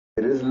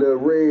This little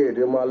red,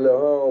 this my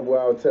little homeboy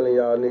I was telling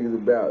y'all niggas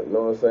about, you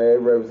know what I'm saying?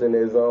 Represent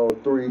their zone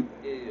 3,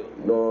 you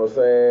know what I'm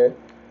saying?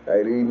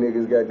 Hey, these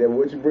niggas goddamn,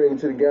 what you bring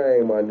to the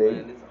game, my nigga?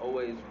 Man, this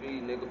always be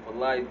nigga for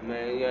life,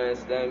 man. You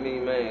understand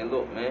me, man?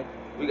 Look, man,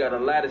 we got a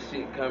lot of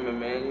shit coming,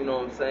 man. You know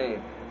what I'm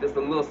saying? Just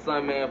a little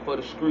something, man, for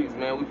the streets,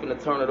 man. We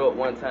finna turn it up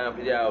one time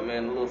for y'all,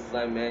 man. A little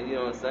something, man. You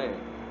know what I'm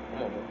saying?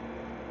 Come on, man.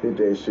 Hit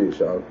that shit,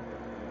 Sean.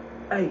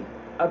 Hey,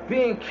 I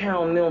been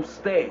counting them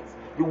stacks.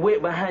 You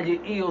wet behind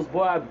your ears,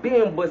 boy. I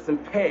been busting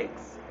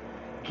packs.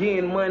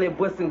 Getting money,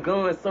 busting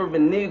guns,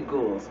 serving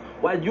niggas.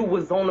 While you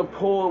was on the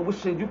pole,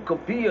 wishing you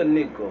could be a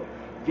nigga.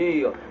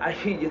 Yeah, I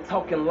hear you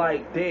talking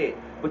like that.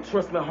 But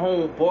trust me,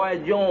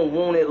 homeboy, you don't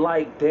want it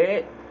like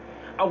that.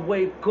 I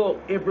wake up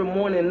every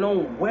morning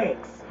on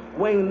wax,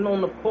 waiting on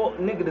the fuck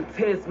nigga to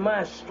test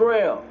my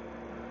strap.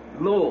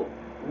 Look,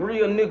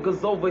 real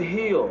niggas over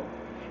here.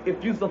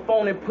 If you's a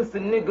phony pussy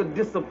nigga,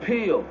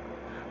 disappear.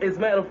 As a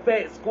matter of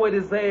fact, squirt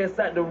his ass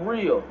out the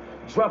real.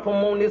 Drop him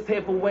on this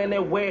head for wearing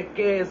that whack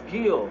ass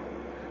gear.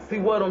 See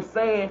what I'm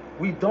saying?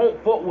 We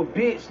don't fuck with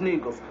bitch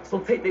niggas. So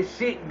take that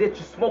shit that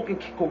you smoking,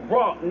 kick a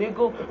rock,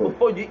 nigga.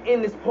 Before you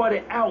end this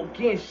party out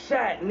getting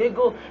shot,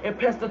 nigga. And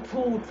pass the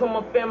tool to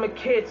my family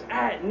catch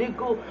out,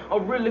 nigga.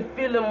 I'm really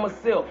feeling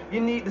myself.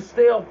 You need to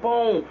stay up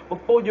on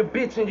before your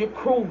bitch and your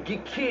crew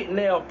get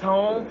kidnapped,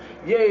 home.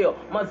 Yeah,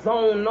 my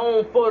zone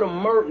known for the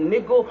murk,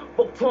 nigga.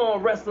 Fuck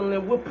tongue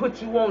wrestling, we'll put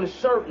you on the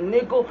shirt,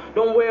 nigga.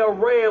 Don't wear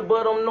red,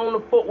 but I'm known to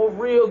fuck with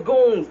real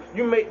goons.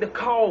 You make the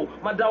call,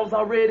 my dog's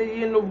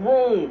already in the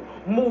room.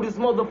 Move this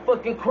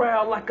motherfucking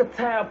crowd like a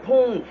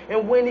typhoon.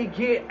 And when he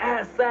get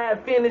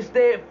outside, finish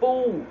that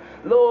fool.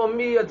 Lord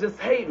me or just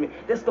hate me,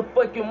 that's the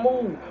fucking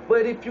move.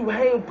 But if you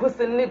hang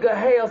pussy nigga,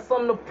 have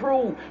something to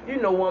prove. You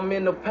know I'm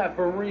in the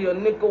paparia,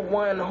 nigga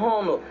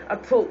 100. I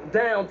took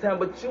downtown,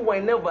 but you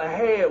ain't never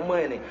had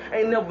money.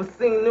 Ain't never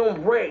seen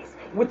them wrecks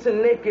with your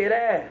naked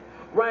eye.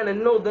 Riding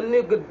another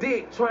nigga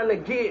dick trying to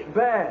get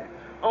by.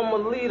 I'm a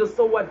leader,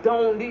 so I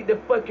don't need the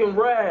fucking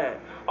ride.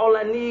 All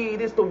I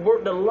need is to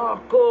work the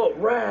lock up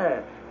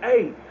ride.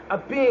 Hey, I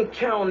been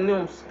counting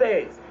them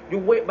stacks. You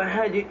wet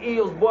behind your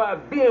ears, boy, I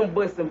been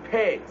busting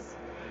packs.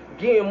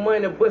 Getting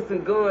money,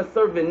 busting guns,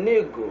 serving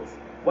niggas.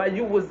 While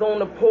you was on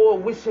the pole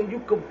wishing you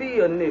could be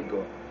a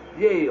nigga.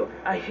 Yeah,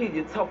 I hear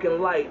you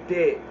talking like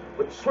that.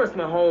 But trust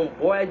me,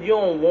 homeboy, you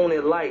don't want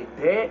it like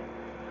that.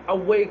 I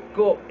wake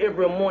up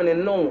every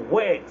morning on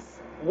wax.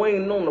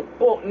 Waiting on the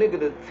fuck nigga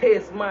to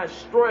test my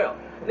strap.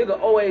 Nigga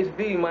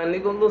OHB, my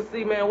nigga. Lil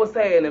C, man, what's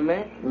happening,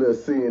 man? Lil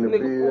C in the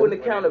nigga bill. pulling the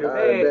counter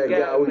bag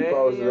guy, we man.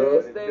 posted You up.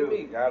 understand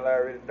me? Y'all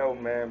already know,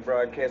 man.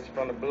 Broadcasting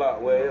from the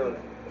block. Well,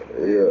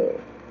 Yeah.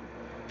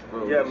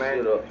 Bro, yeah,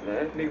 man. Shut up,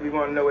 man. Nigga, we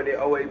want to know what that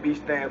OAB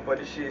stand for.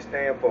 This shit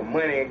stand for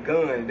money and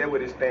guns. That's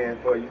what it stand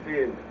for. You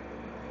feel me?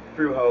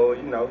 Through hole,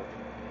 you know.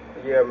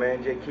 But yeah,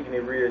 man. Just keeping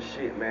it real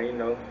shit, man. You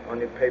know, on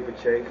the paper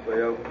chase,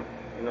 whatever.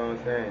 You know what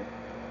I'm saying?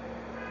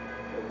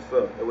 What's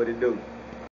up? That's what it do.